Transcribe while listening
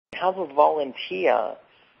have a volunteer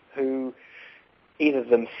who either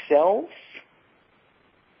themselves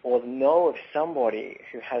or know of somebody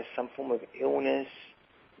who has some form of illness,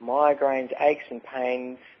 migraines, aches and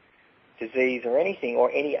pains, disease or anything,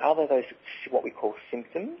 or any other of those what we call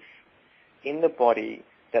symptoms in the body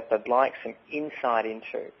that they'd like some insight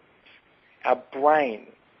into. Our brain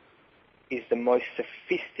is the most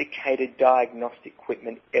sophisticated diagnostic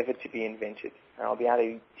equipment ever to be invented. And I'll be able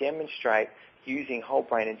to demonstrate using whole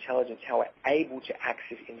brain intelligence how we're able to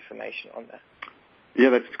access information on that. Yeah,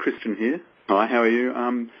 that's Christian here. Hi, how are you?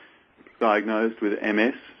 I'm diagnosed with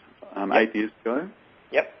MS 8 years ago.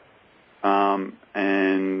 Yep.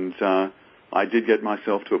 And I did get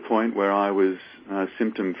myself to a point where I was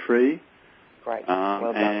symptom-free. Great.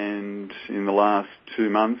 Well done. And in the last 2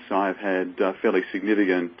 months, I've had fairly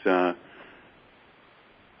significant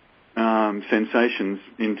sensations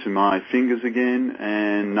into my fingers again,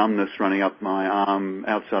 and numbness running up my arm,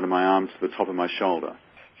 outside of my arm to the top of my shoulder.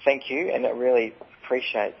 Thank you, and I really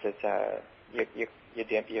appreciate that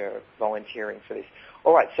you're volunteering for this.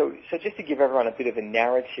 All right, so just to give everyone a bit of a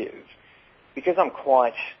narrative, because I'm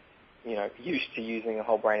quite, used to using the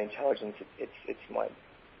whole brain intelligence, it's my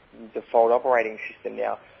default operating system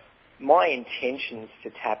now. My intentions to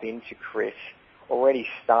tap into Chris already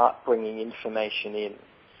start bringing information in.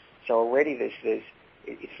 So already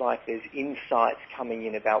it's like there's insights coming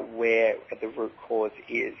in about where the root cause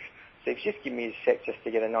is. So if you just give me a sec just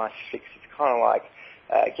to get a nice fix, it's kind of like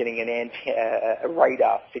getting a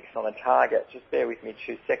radar fix on a target. Just bear with me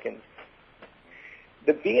 2 seconds.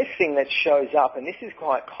 The biggest thing that shows up, and this is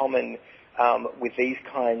quite common with these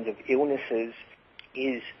kinds of illnesses,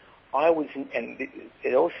 is and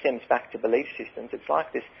it all stems back to belief systems. It's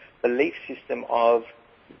like this belief system of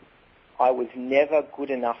I was never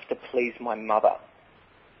good enough to please my mother.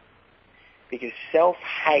 Because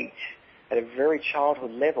self-hate at a very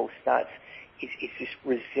childhood level it's this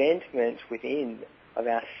resentment within of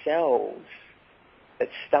ourselves that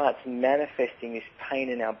starts manifesting this pain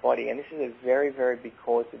in our body. And this is a very, very big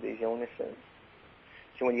cause of these illnesses.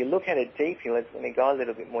 So when you look at it deeply, let me go a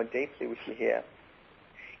little bit more deeply with you here.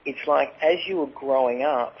 It's like as you were growing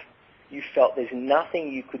up, you felt there's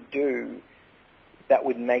nothing you could do that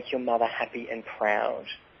would make your mother happy and proud.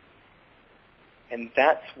 And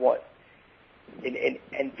that's what,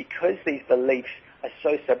 and because these beliefs are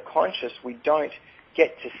so subconscious, we don't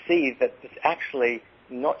get to see that it's actually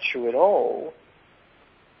not true at all,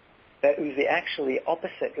 that it was the actually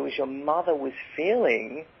opposite. It was your mother was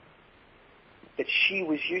feeling that she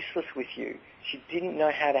was useless with you. She didn't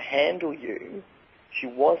know how to handle you. She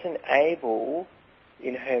wasn't able,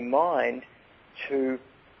 in her mind, to,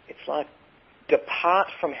 it's like, depart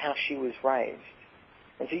from how she was raised.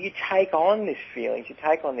 And so you take on these feelings, you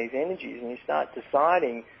take on these energies, and you start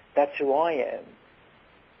deciding, that's who I am.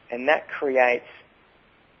 And that creates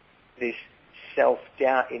this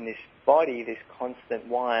self-doubt in this body, this constant,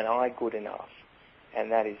 why aren't I good enough?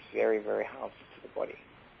 And that is very, very harmful to the body.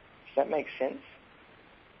 Does that make sense?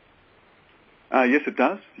 Yes, it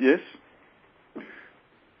does, yes.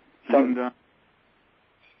 So, and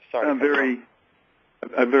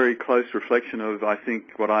a very close reflection of, I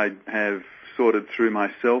think, what I have sorted through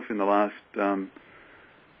myself in the last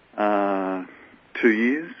 2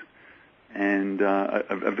 years, and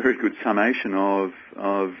a very good summation of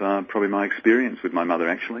probably my experience with my mother,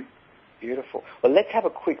 actually. Beautiful. Well, let's have a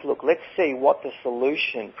quick look. Let's see what the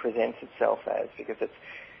solution presents itself as, because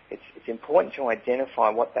it's important to identify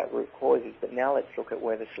what that root cause is, but now let's look at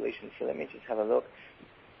where the solution is. So let me just have a look.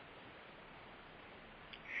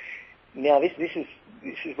 Now this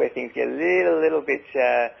is where things get a little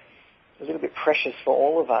bit precious for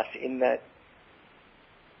all of us, in that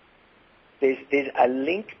there's a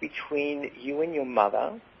link between you and your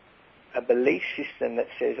mother, a belief system that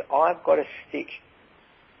says I've got to stick.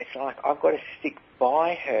 It's like I've got to stick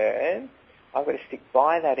by her. I've got to stick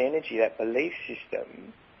by that energy, that belief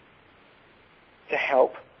system, to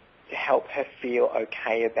help her feel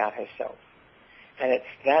okay about herself. And it's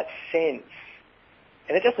that sense.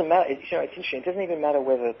 And it doesn't matter, it's interesting, it doesn't even matter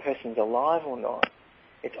whether the person's alive or not.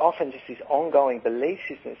 It's often just this ongoing belief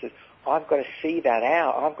system that says, I've got to see that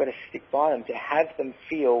out, I've got to stick by them to have them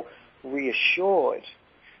feel reassured.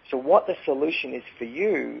 So what the solution is for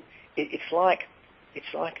you, it's like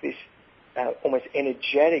this almost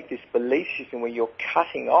energetic, this belief system where you're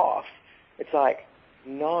cutting off. It's like,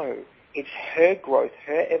 no, it's her growth,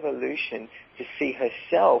 her evolution to see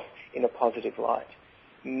herself in a positive light.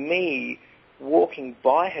 Me walking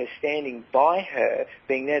by her, standing by her,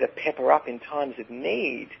 being there to pep her up in times of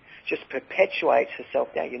need, just perpetuates her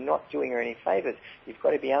self-doubt. You're not doing her any favours. You've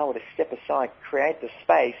got to be able to step aside, create the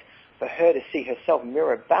space for her to see herself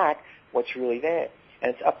mirror back what's really there.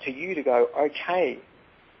 And it's up to you to go, okay,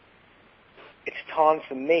 it's time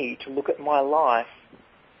for me to look at my life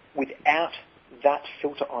without that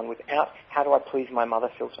filter on, without how do I please my mother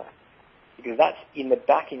filter. Because that's in the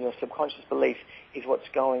back, in your subconscious belief, is what's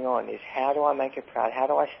going on, is how do I make her proud? How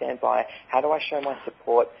do I stand by her? How do I show my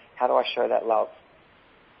support? How do I show that love?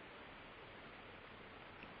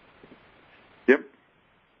 Yep.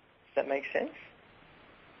 Does that make sense?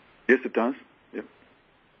 Yes, it does. Yep.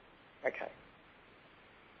 Okay.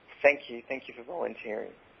 Thank you. Thank you for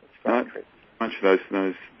volunteering. It's great, Chris. Much for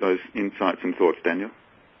those insights and thoughts, Daniel.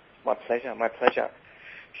 My pleasure. My pleasure.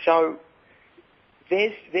 So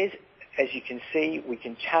there's as you can see, we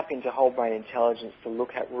can tap into whole brain intelligence to look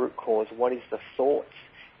at root cause. What is the thoughts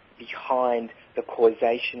behind the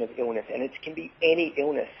causation of illness? And it can be any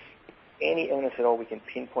illness at all. We can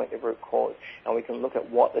pinpoint the root cause, and we can look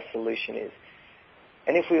at what the solution is.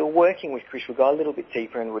 And if we were working with Chris, we'd go a little bit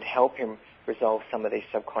deeper and would help him resolve some of these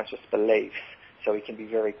subconscious beliefs so he can be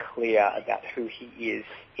very clear about who he is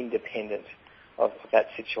independent of that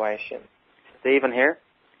situation. Stephen here.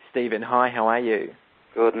 Stephen, hi, how are you?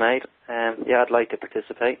 Good, mate. Yeah, I'd like to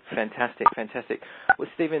participate. Fantastic, fantastic. Well,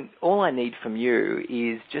 Stephen, all I need from you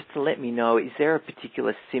is just to let me know, is there a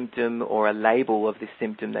particular symptom or a label of this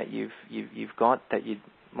symptom that you've got that you'd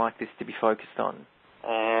like this to be focused on?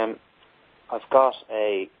 I've got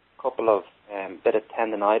a couple of bit of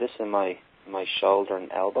tendinitis in my shoulder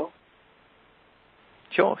and elbow.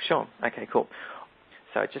 Sure. Okay, cool.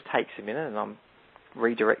 So it just takes a minute and I'm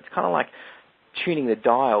redirect. It's kind of like tuning the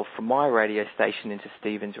dial from my radio station into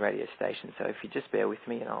Stephen's radio station. So if you just bear with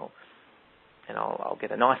me and I'll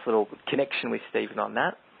get a nice little connection with Stephen on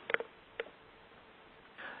that.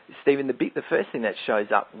 Stephen, the first thing that shows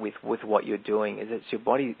up with what you're doing is it's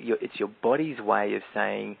your body's way of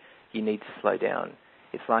saying you need to slow down.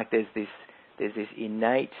 It's like there's this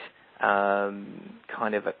innate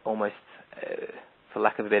kind of almost, for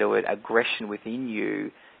lack of a better word, aggression within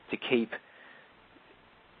you to keep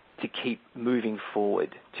moving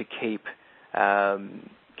forward, to keep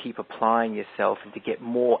applying yourself and to get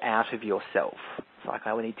more out of yourself. It's like,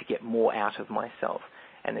 I need to get more out of myself.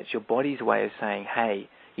 And it's your body's way of saying, hey,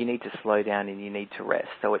 you need to slow down and you need to rest.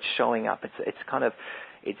 So it's showing up. It's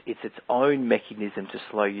its own mechanism to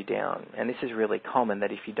slow you down. And this is really common,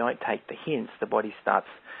 that if you don't take the hints, the body starts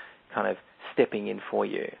kind of stepping in for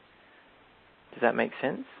you. Does that make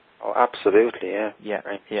sense? Oh, absolutely, yeah. Yeah,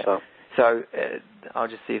 right. yeah. So I'll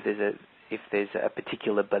just see if there's a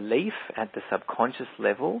particular belief at the subconscious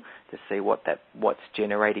level to see what's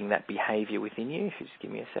generating that behavior within you. If you just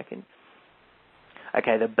give me a second.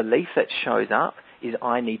 Okay, the belief that shows up is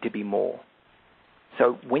I need to be more.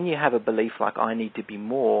 So when you have a belief like I need to be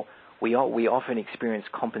more, we often experience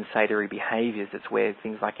compensatory behaviors. It's where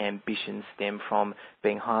things like ambition stem from,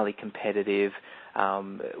 being highly competitive,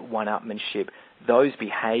 one-upmanship. Those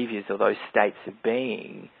behaviors or those states of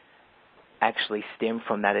being actually stem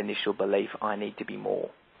from that initial belief, I need to be more.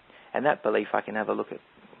 And that belief, I can have a look at,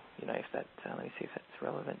 if that, let me see if that's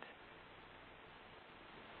relevant.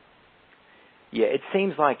 Yeah, it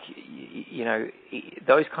seems like,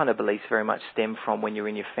 those kind of beliefs very much stem from when you're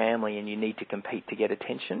in your family and you need to compete to get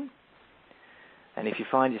attention. And if you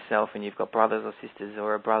find yourself and you've got brothers or sisters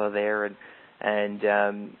or a brother there and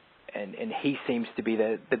he seems to be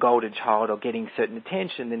the golden child or getting certain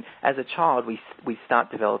attention, then as a child we start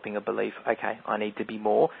developing a belief, okay, I need to be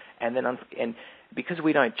more. And then and because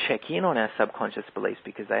we don't check in on our subconscious beliefs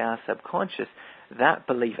because they are subconscious, that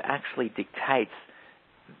belief actually dictates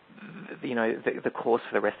the course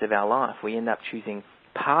for the rest of our life. We end up choosing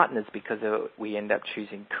partners because of it. We end up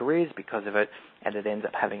choosing careers because of it, and it ends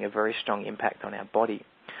up having a very strong impact on our body.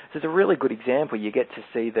 So it's a really good example. You get to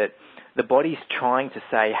see that the body's trying to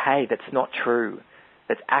say, hey, that's not true.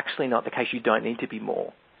 That's actually not the case. You don't need to be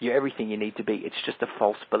more. You're everything you need to be. It's just a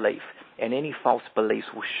false belief. And any false beliefs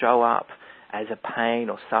will show up as a pain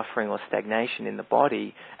or suffering or stagnation in the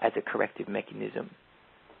body as a corrective mechanism.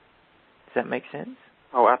 Does that make sense?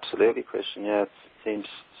 Oh, absolutely, Christian. Yeah, it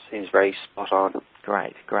seems very spot on.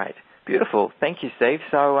 Great. Beautiful. Thank you, Steve.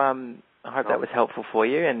 So I hope that was helpful for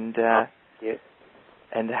you, and yeah.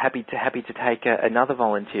 And happy to take another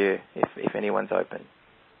volunteer if anyone's open.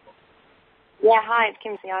 Yeah, hi, it's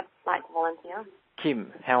Kim. I'd like to volunteer.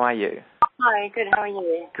 Kim, how are you? Hi, good. How are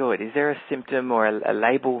you? Good. Is there a symptom or a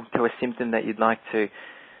label to a symptom that you'd like to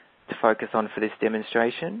focus on for this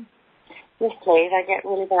demonstration? Yes, please. I get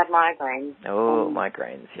really bad migraines. Oh,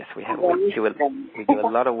 migraines. Yes, we do a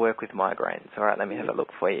lot of work with migraines. All right, let me have a look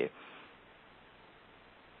for you.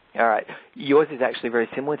 All right. Yours is actually very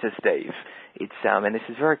similar to Steve. It's and this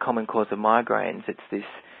is a very common cause of migraines. It's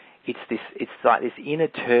it's like this inner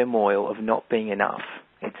turmoil of not being enough.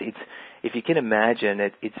 It's if you can imagine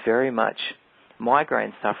it, it's very much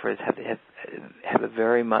migraine sufferers have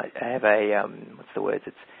what's the word?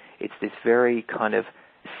 It's this very kind of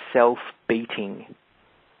self-beating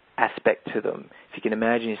aspect to them. If you can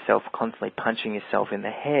imagine yourself constantly punching yourself in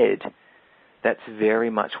the head, that's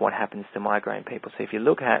very much what happens to migraine people. So if you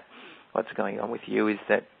look at what's going on with you, is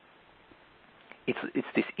that it's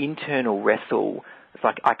this internal wrestle. It's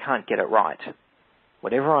like, I can't get it right.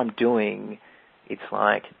 Whatever I'm doing, it's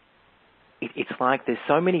like there's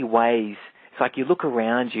so many ways. It's like you look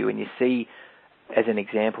around you and you see, as an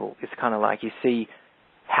example, it's kind of like you see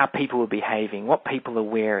how people are behaving, what people are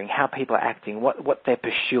wearing, how people are acting, what they're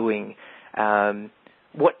pursuing,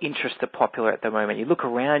 what interests are popular at the moment. You look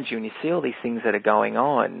around you and you see all these things that are going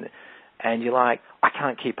on, and you're like, I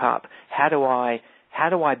can't keep up. How do I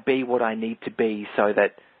be what I need to be so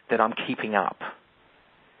that I'm keeping up?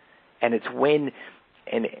 And it's when,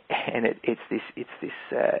 it's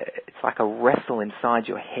like a wrestle inside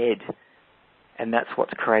your head, and that's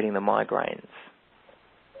what's creating the migraines.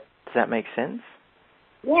 Does that make sense?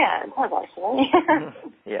 Yeah, it does actually.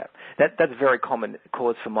 Yeah, that's a very common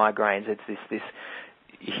cause for migraines. It's this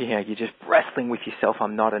you're just wrestling with yourself.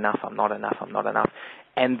 I'm not enough. I'm not enough. I'm not enough.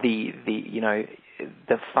 And the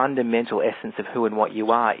fundamental essence of who and what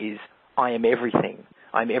you are is, I am everything.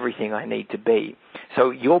 I'm everything I need to be.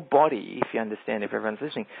 So your body, if you understand, if everyone's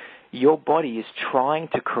listening, your body is trying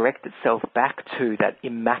to correct itself back to that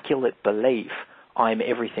immaculate belief, I'm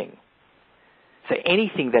everything. So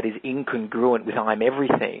anything that is incongruent with I'm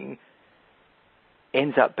everything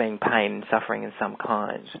ends up being pain and suffering in some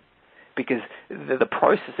kind. Because the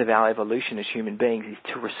process of our evolution as human beings is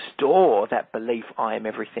to restore that belief, I am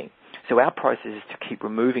everything. So our process is to keep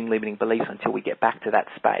removing limiting beliefs until we get back to that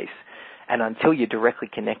space. And until you're directly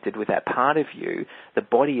connected with that part of you, the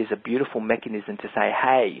body is a beautiful mechanism to say,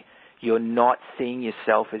 hey, you're not seeing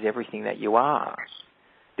yourself as everything that you are.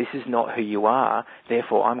 This is not who you are,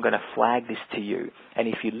 therefore I'm going to flag this to you. And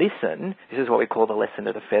if you listen, this is what we call the lesson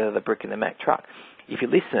of the feather, the brick and the Mack truck. If you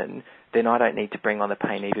listen, then I don't need to bring on the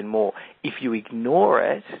pain even more. If you ignore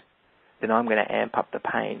it, then I'm going to amp up the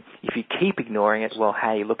pain. If you keep ignoring it, well,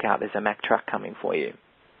 hey, look out, there's a Mack truck coming for you.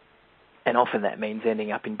 And often that means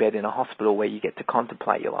ending up in bed in a hospital where you get to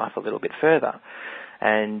contemplate your life a little bit further.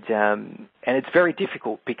 And it's very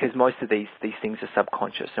difficult because most of these things are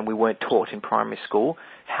subconscious, and we weren't taught in primary school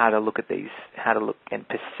how to look at these, how to look and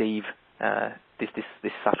perceive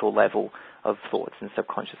this subtle level of thoughts and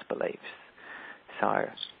subconscious beliefs. So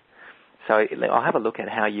I'll have a look at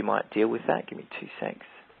how you might deal with that. Give me 2 secs.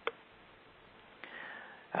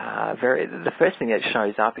 The first thing that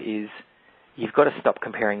shows up is you've got to stop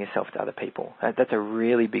comparing yourself to other people. That's a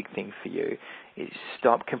really big thing for you. Is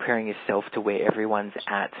stop comparing yourself to where everyone's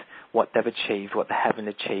at, what they've achieved, what they haven't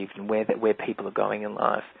achieved, and where people are going in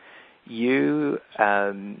life. You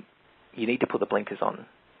need to put the blinkers on.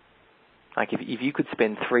 Like if you could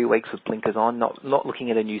spend 3 weeks with blinkers on, not looking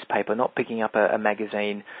at a newspaper, not picking up a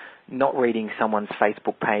magazine, not reading someone's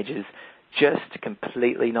Facebook pages, just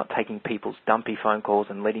completely not taking people's dumpy phone calls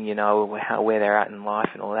and letting you know where they're at in life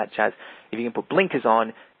and all that jazz. If you can put blinkers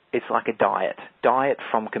on, it's like a diet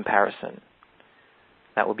from comparison.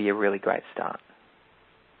 That would be a really great start.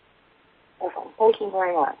 Okay, thank you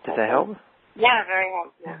very much. Does that help? Yeah, very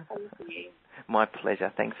helpful. Yeah. Thank you. My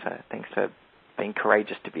pleasure. Thanks for being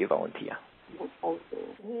courageous to be a volunteer. Thank you.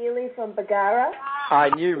 Healy from Bagara. I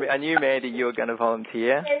knew, Mandy, you were going to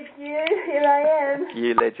volunteer. Thank you. Here I am.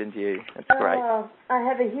 You legend, you. That's great. I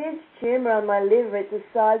have a huge tumour on my liver. It's the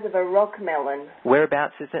size of a rock melon.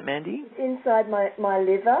 Whereabouts is it, Mandy? It's inside my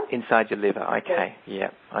liver. Inside your liver. Okay.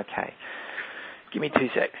 Yeah. Okay. Give me 2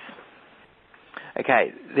 secs.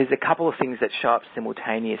 Okay. There's a couple of things that show up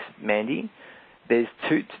simultaneous, Mandy. The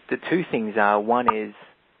two things are, one is,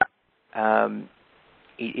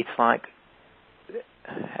 it's like,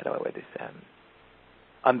 how do I word this?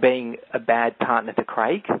 I'm being a bad partner to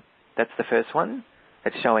Craig. That's the first one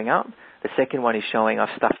that's showing up. The second one is showing I've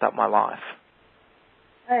stuffed up my life.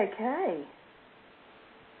 Okay.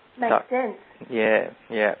 Makes sense.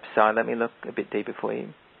 Yeah. So let me look a bit deeper for you.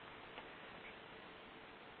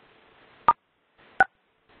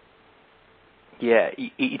 Yeah,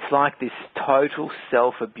 it's like this total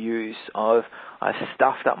self-abuse of I've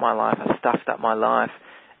stuffed up my life,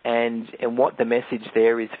 and what the message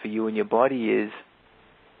there is for you and your body is,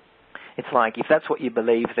 it's like, if that's what you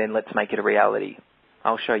believe, then let's make it a reality.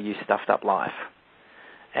 I'll show you stuffed up life.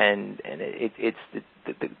 And it's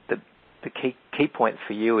the key point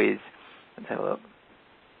for you is, let's have a look.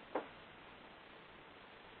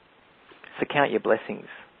 So count your blessings.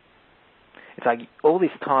 It's like all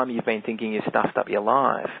this time you've been thinking you've stuffed up your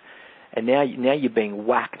life, and now you're being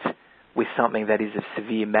whacked with something that is of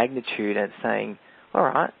severe magnitude, and it's saying, all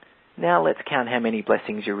right, now let's count how many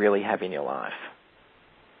blessings you really have in your life.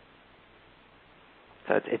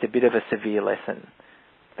 So it's a bit of a severe lesson,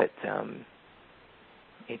 but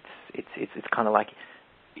it's kind of like,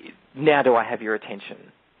 now do I have your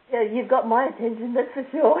attention? Yeah, you've got my attention, that's for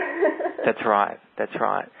sure. That's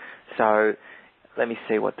right. So let me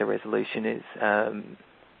see what the resolution is.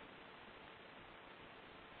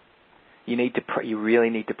 You really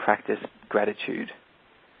need to practice gratitude.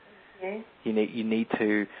 Okay. You need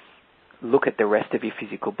to look at the rest of your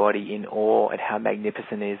physical body in awe at how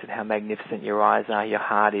magnificent it is, at how magnificent your eyes are, your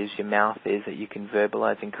heart is, your mouth is, that you can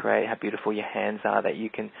verbalize and create, how beautiful your hands are, that you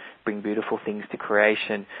can bring beautiful things to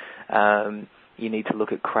creation. You need to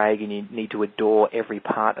look at Craig, and you need to adore every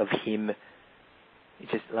part of him.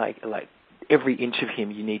 Just like every inch of him,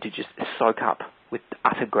 you need to just soak up with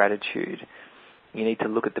utter gratitude. You need to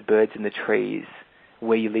look at the birds and the trees,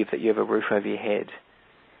 where you live, that you have a roof over your head,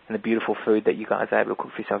 and the beautiful food that you guys are able to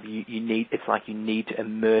cook for yourself. It's like you need to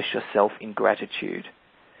immerse yourself in gratitude.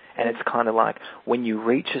 And it's kind of like when you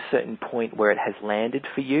reach a certain point where it has landed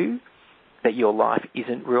for you, that your life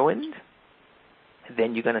isn't ruined,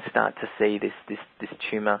 then you're going to start to see this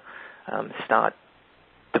tumor start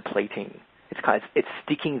depleting. It's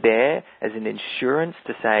sticking there as an insurance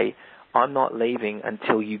to say, I'm not leaving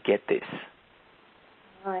until you get this.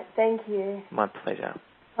 Right, thank you. My pleasure.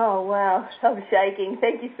 Oh, wow, I'm shaking.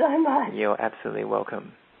 Thank you so much. You're absolutely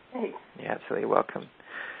welcome. Thanks. You're absolutely welcome.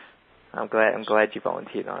 I'm glad you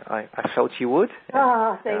volunteered. I felt you would.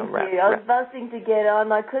 Oh, thank you. I was buzzing to get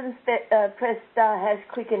on. I couldn't press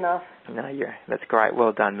 *# quick enough. No, that's great.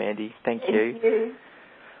 Well done, Mandy. Thank you. Thank you.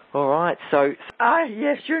 All right, so...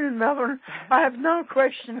 Yes, you're in Melbourne. I have no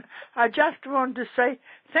question. I just want to say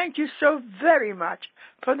thank you so very much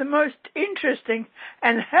for the most interesting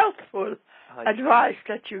and helpful advice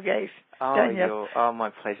that you gave, Daniel. My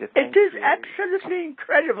pleasure. Thank you. It is you. absolutely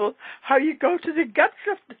incredible how you go to the guts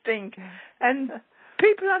of the thing, and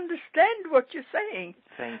people understand what you're saying.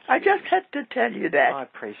 Thank you. I just had to tell you that. I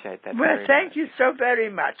appreciate that. Well, thank you so very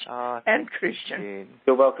much. And Christian. June.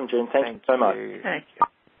 You're welcome, June. Thank you so much. Thank you.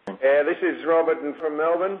 This is Robert from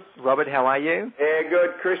Melbourne. Robert, how are you? Yeah,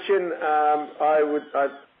 good. Christian,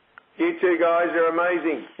 you two guys are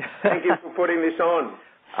amazing. Thank you for putting this on.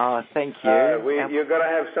 Thank you. You've got to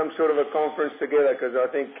have some sort of a conference together, because I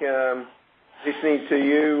think listening to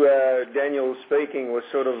you, Daniel, speaking was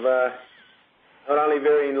sort of not only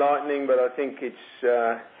very enlightening, but I think it's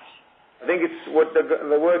what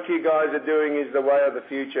the work you guys are doing is the way of the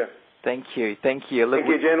future. Thank you. Look, thank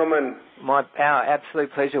you, gentlemen. Our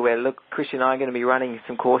absolute pleasure. Christian and I are going to be running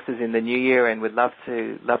some courses in the new year, and we'd love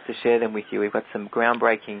to share them with you. We've got some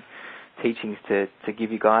groundbreaking teachings to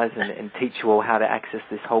give you guys and teach you all how to access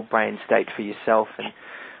this whole brain state for yourself,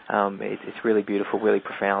 and it's really beautiful, really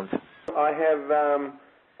profound. I have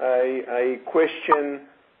a question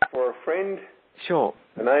for a friend. Sure.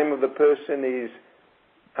 The name of the person is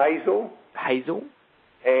Hazel. Hazel?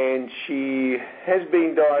 And she has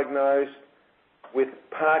been diagnosed with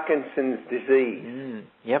Parkinson's disease.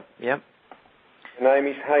 Yep. Her name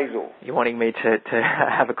is Hazel. You're wanting me to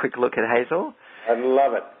have a quick look at Hazel? I'd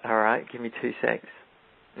love it. All right, give me 2 secs.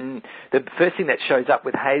 The first thing that shows up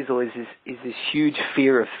with Hazel is this huge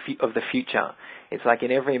fear of the future. It's like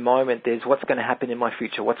in every moment there's what's going to happen in my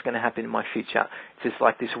future, what's going to happen in my future. It's just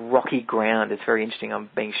like this rocky ground. It's very interesting. I'm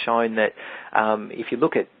being shown that if you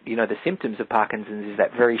look at, the symptoms of Parkinson's is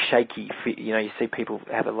that very shaky, you see people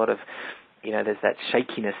have a lot of, there's that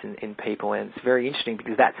shakiness in people, and it's very interesting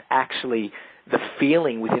because that's actually the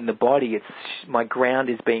feeling within the body. It's my ground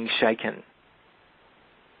is being shaken.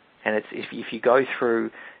 And it's if you go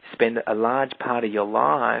through, spend a large part of your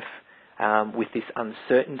life with this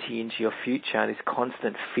uncertainty into your future, this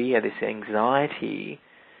constant fear, this anxiety,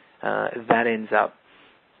 that ends up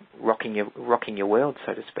rocking your world,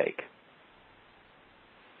 so to speak.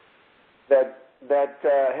 That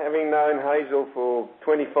having known Hazel for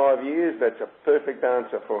 25 years, that's a perfect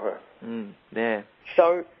answer for her. Yeah.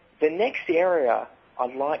 So the next area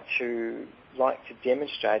I'd like to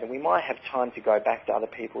demonstrate, and we might have time to go back to other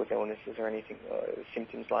people with illnesses or anything,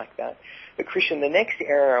 symptoms like that. But Christian, the next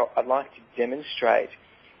area I'd like to demonstrate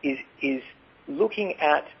is looking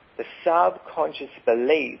at the subconscious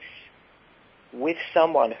beliefs with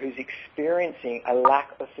someone who's experiencing a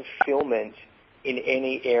lack of fulfillment in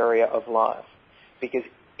any area of life. Because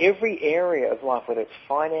every area of life, whether it's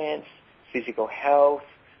finance, physical health,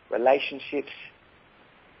 relationships,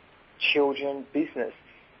 children, business,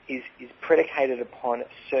 is predicated upon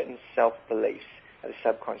certain self-beliefs. at a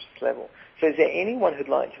subconscious level. So is there anyone who'd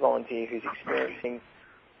like to volunteer who's experiencing...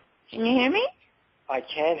 Can you hear me? I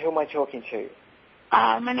can. Who am I talking to?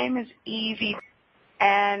 My name is Evie,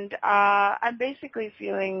 and I'm basically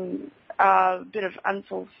feeling a bit of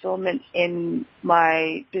unfulfillment in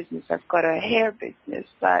my business. I've got a hair business,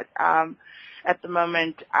 but at the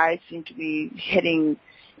moment I seem to be heading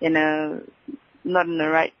not in the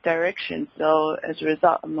right direction. So as a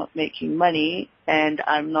result, I'm not making money, and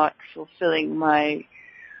I'm not fulfilling my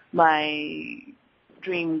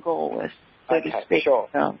dream goal, so to speak. Sure.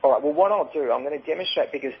 So. All right, well, what I'll do, I'm going to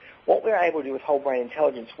demonstrate, because what we're able to do with whole brain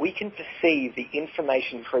intelligence, we can perceive the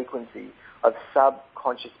information frequency of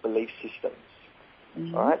subconscious belief systems.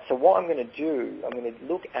 Mm-hmm. All right, so what I'm going to do, I'm going to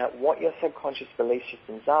look at what your subconscious belief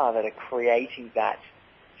systems are that are creating that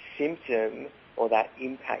symptom or that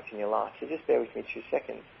impact in your life. So just bear with me 2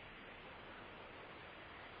 seconds.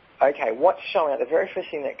 Okay, what's showing up, the very first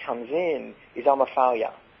thing that comes in is I'm a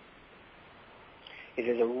failure.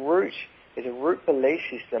 There's a root belief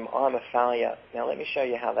system, I'm a failure. Now let me show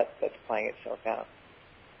you how that's playing itself out.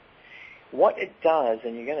 What it does,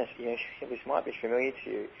 and this might be familiar to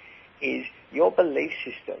you, is your belief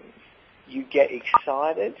systems, you get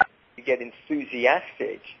excited, you get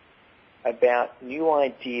enthusiastic about new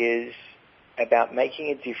ideas, about making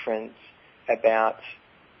a difference, about,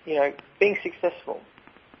 being successful.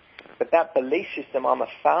 But that belief system, I'm a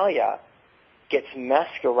failure, gets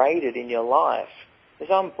masqueraded in your life as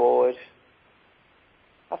I'm bored.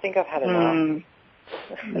 I think I've had enough.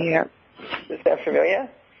 Yeah. Does that sound familiar?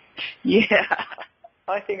 Yeah.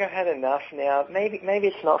 I think I've had enough now. Maybe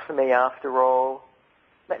it's not for me after all.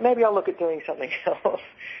 Maybe I'll look at doing something else.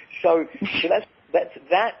 So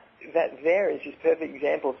that there is this perfect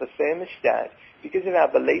example of the thermostat. Because of our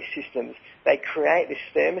belief systems, they create this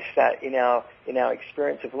thermostat in our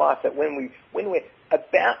experience of life that when we're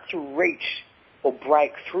about to reach or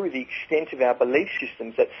break through the extent of our belief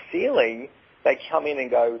systems, that ceiling, they come in and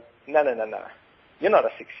go, no, you're not a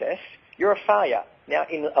success, you're a failure. Now,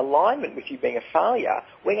 in alignment with you being a failure,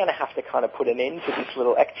 we're going to have to kind of put an end to this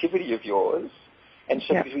little activity of yours, and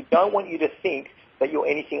so because we don't want you to think that you're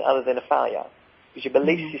anything other than a failure, because your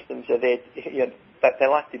belief systems are there, that they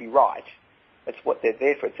like to be right. That's what they're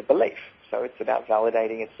there for. It's a belief, so it's about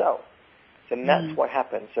validating itself. So that's what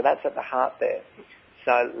happens. So that's at the heart there.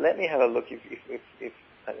 So let me have a look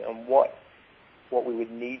on what we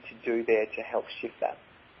would need to do there to help shift that.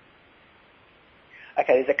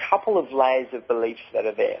 Okay, there's a couple of layers of beliefs that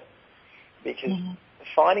are there, because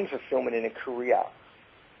finding fulfillment in a career,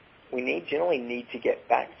 we generally need to get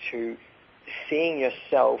back to seeing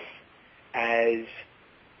yourself as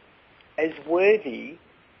worthy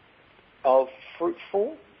of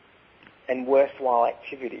fruitful and worthwhile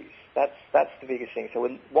activities. That's the biggest thing. So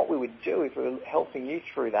what we would do if we were helping you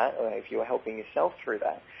through that, or if you were helping yourself through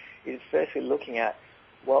that, is firstly looking at,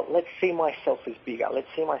 well, let's see myself as bigger. Let's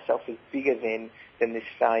see myself as bigger than this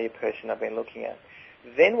failure person I've been looking at.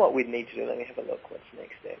 Then what we'd need to do, let me have a look, what's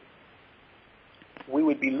next there? We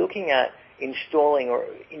would be looking at installing or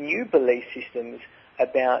new belief systems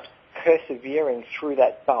about persevering through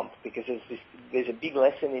that bump, because there's a big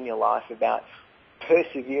lesson in your life about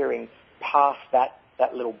persevering past that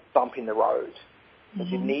little bump in the road. But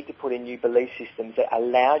you need to put in new belief systems that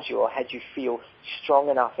allowed you or had you feel strong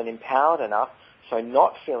enough and empowered enough, so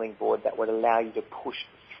not feeling bored, that would allow you to push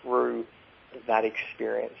through that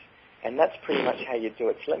experience. And that's pretty much how you do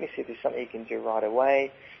it. So let me see if there's something you can do right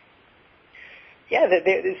away. Yeah,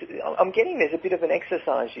 I'm getting there's a bit of an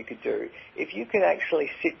exercise you could do. If you could actually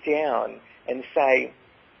sit down and say,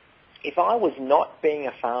 if I was not being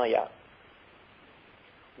a failure,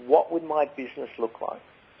 what would my business look like?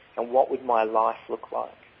 And what would my life look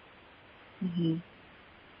like?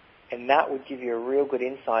 And that would give you a real good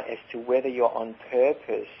insight as to whether you're on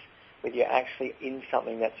purpose, whether you're actually in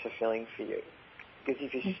something that's fulfilling for you. Because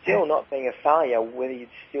if you're still not being a failure, whether you'd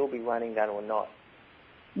still be running that or not.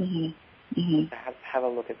 So have a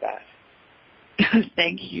look at that.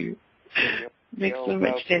 Thank you. Makes so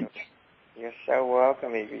much sense. You're so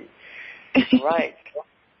welcome, Evie. Right.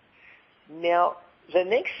 Now, the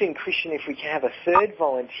next thing, Christian, if we can have a third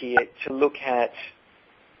volunteer to look at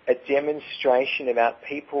a demonstration about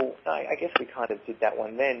people, I guess we kind of did that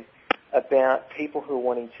one then, about people who are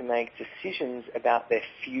wanting to make decisions about their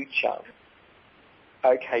future.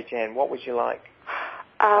 Okay, Jan, what would you like?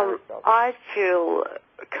 I feel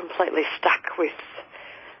completely stuck with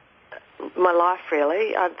my life,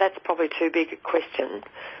 really. That's probably too big a question,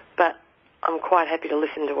 but I'm quite happy to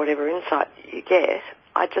listen to whatever insight you get.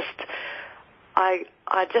 I just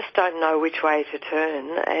don't know which way to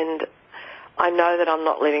turn, and I know that I'm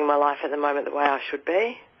not living my life at the moment the way I should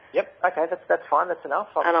be. Yep. Okay, that's fine. That's enough.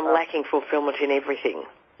 And I'm lacking fulfillment in everything.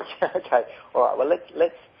 Okay. All right. Well, let's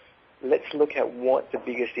look at what the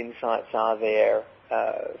biggest insights are there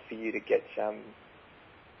for you to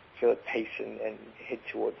feel at peace and head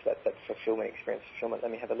towards that fulfillment experience. Fulfillment.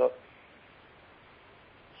 Let me have a look.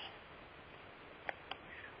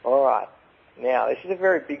 All right. Now, this is a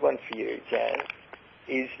very big one for you, Jan,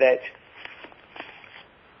 is that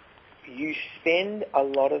you spend a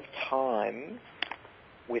lot of time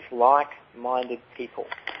with like-minded people.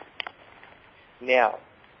 Now,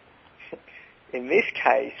 in this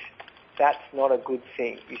case, that's not a good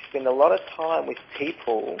thing. You spend a lot of time with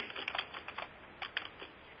people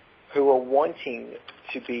who are wanting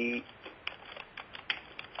to be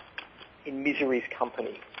in misery's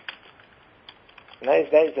company. And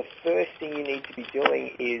that is the first thing you need to be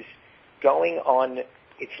doing, is going on,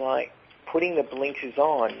 it's like putting the blinkers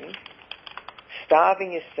on,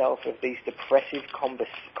 starving yourself of these depressive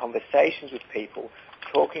conversations with people,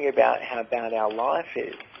 talking about how bad our life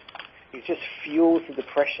is. It just fuels the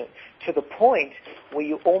depression to the point where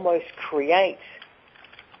you almost create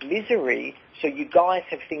misery so you guys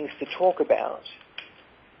have things to talk about.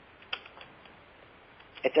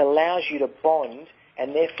 It allows you to bond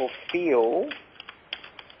and therefore feel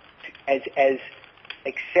as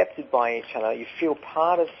accepted by each other. You feel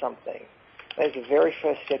part of something. That is the very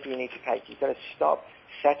first step you need to take. You've got to stop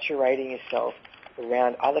saturating yourself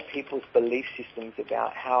around other people's belief systems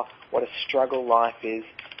about what a struggle life is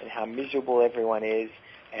and how miserable everyone is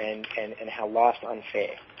and how life's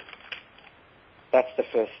unfair. That's the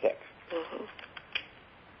first step. Mm-hmm. Does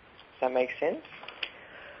that make sense?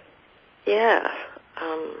 Yeah.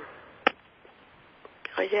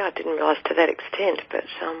 I didn't realise to that extent, but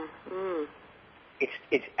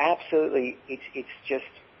It's absolutely, it's just,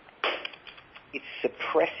 it's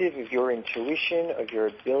suppressive of your intuition, of your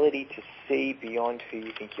ability to see beyond who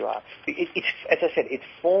you think you are. It's, as I said, it's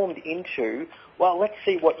formed into, well, let's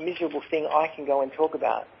see what miserable thing I can go and talk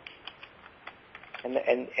about.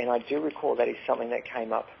 And I do recall that is something that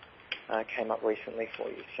came up recently for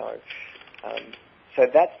you. So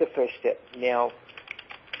that's the first step. Now,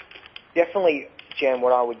 definitely, Jan,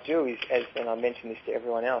 what I would do is, and I mentioned this to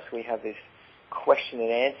everyone else, we have this question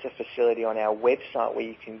and answer facility on our website where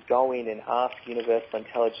you can go in and ask Universal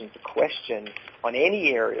Intelligence a question on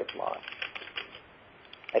any area of life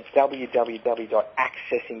at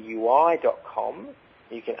www.accessingui.com.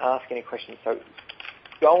 You can ask any questions. So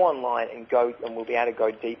go online and we'll be able to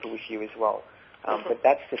go deeper with you as well. But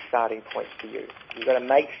that's the starting point for you. You've got to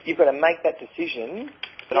make that decision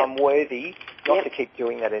that I'm worthy not to keep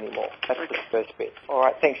doing that anymore. That's the first bit. All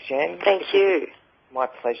right. Thanks, Jan. Thank you. My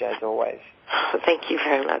pleasure, as always. Thank you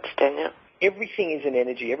very much, Daniel. Everything is an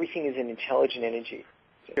energy. Everything is an intelligent energy.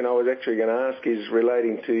 And I was actually going to ask is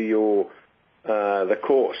relating to your the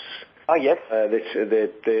course. Oh, yes.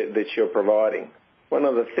 That you're providing. One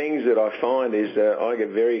of the things that I find is I get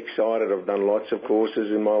very excited. I've done lots of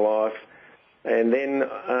courses in my life. And then,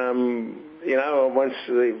 once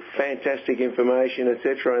the fantastic information,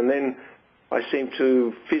 etc., and then I seem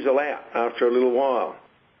to fizzle out after a little while.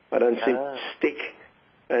 I don't seem to stick.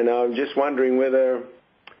 And I'm just wondering whether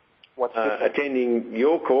attending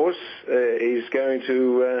your course is going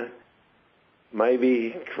to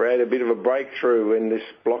maybe create a bit of a breakthrough in this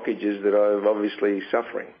blockages that I'm obviously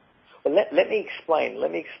suffering. Well, let me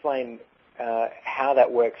explain how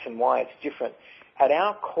that works and why it's different. At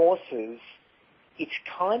our courses, it's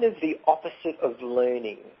kind of the opposite of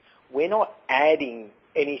learning. We're not adding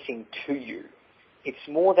anything to you. It's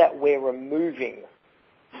more that we're removing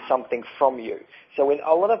something from you. So in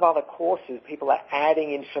a lot of other courses, people are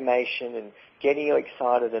adding information and getting you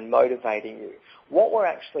excited and motivating you. What we're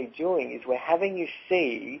actually doing is we're having you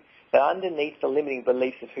see that underneath the limiting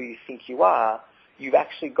beliefs of who you think you are, you've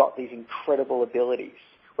actually got these incredible abilities.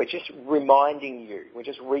 We're just reminding you. We're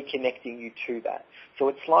just reconnecting you to that. So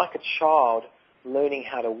it's like a child learning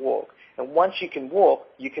how to walk. And once you can walk,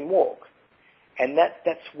 you can walk. And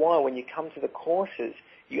that's why when you come to the courses,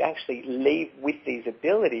 you actually leave with these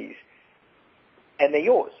abilities, and they're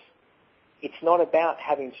yours. It's not about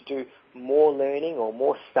having to do more learning or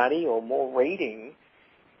more study or more reading.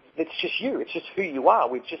 It's just you. It's just who you are.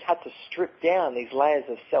 We've just had to strip down these layers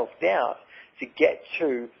of self-doubt to get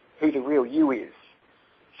to who the real you is.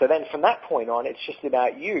 So then from that point on, it's just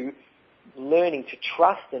about you learning to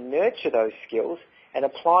trust and nurture those skills and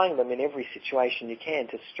applying them in every situation you can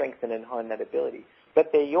to strengthen and hone that ability.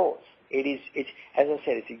 But they're yours. It's as I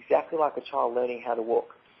said, it's exactly like a child learning how to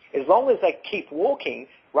walk. As long as they keep walking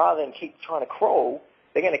rather than keep trying to crawl,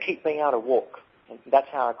 they're going to keep being able to walk. And that's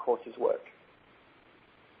how our courses work.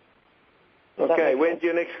 Okay, when's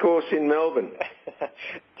your next course in Melbourne?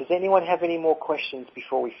 Does anyone have any more questions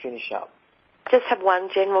before we finish up? Just have one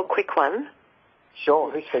general quick one.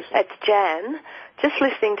 Sure, who's speaking? It's Jan. Just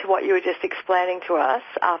listening to what you were just explaining to us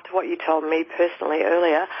after what you told me personally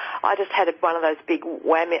earlier, I just had one of those big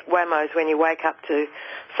whammos when you wake up to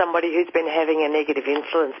somebody who's been having a negative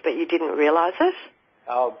influence but you didn't realise it.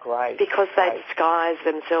 Oh, great. Because they disguise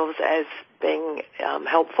themselves as being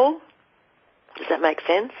helpful. Does that make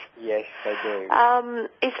sense? Yes, they do.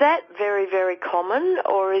 Is that very, very common,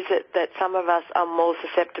 or is it that some of us are more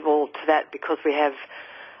susceptible to that because we have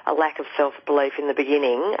a lack of self-belief in the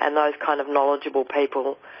beginning and those kind of knowledgeable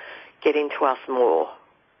people get into us more?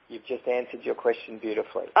 You've just answered your question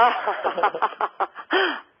beautifully.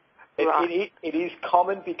 Right. It is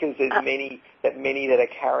common because there's many that are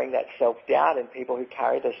carrying that self-doubt, and people who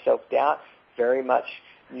carry the self-doubt very much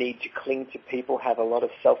need to cling to people who have a lot of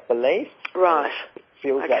self-belief. Right.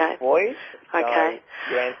 Feels that voice. Okay.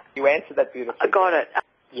 So you answered that beautifully. I got it.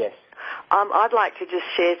 Yes. I'd like to just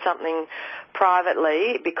share something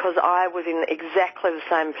privately because I was in exactly the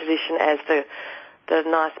same position as the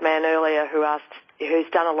nice man earlier who's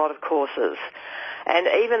done a lot of courses. And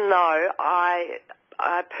even though I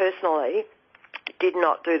personally did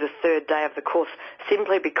not do the third day of the course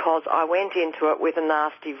simply because I went into it with a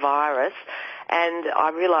nasty virus and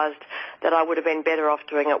I realised that I would have been better off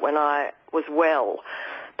doing it when I was well.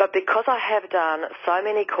 But because I have done so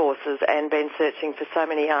many courses and been searching for so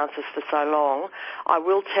many answers for so long, I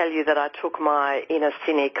will tell you that I took my inner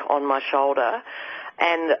cynic on my shoulder,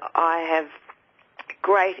 and I have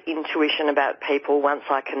great intuition about people once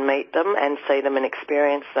I can meet them and see them and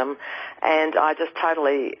experience them. And I just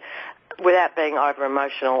totally, without being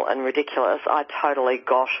over-emotional and ridiculous, I totally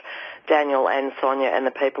got Daniel and Sonia and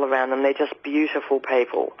the people around them. They're just beautiful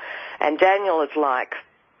people. And Daniel is like,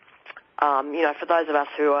 for those of us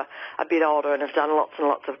who are a bit older and have done lots and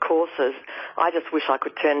lots of courses, I just wish I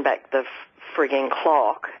could turn back the frigging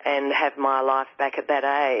clock and have my life back at that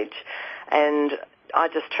age. And I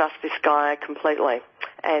just trust this guy completely.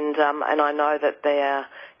 And I know that they're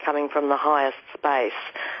coming from the highest space,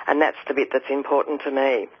 and that's the bit that's important to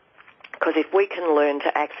me. Because if we can learn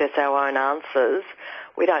to access our own answers,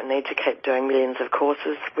 we don't need to keep doing millions of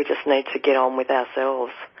courses. We just need to get on with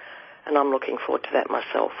ourselves. And I'm looking forward to that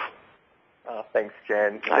myself. Oh, thanks,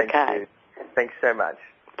 Jan. Okay. Thank you. Thanks so much.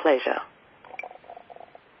 Pleasure.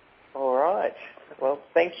 All right. Well,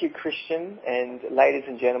 thank you, Christian. And ladies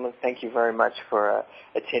and gentlemen, thank you very much for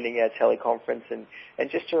attending our teleconference. And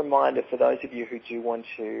just a reminder for those of you who do want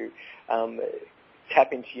to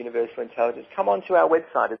tap into universal intelligence, come onto our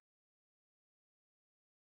website.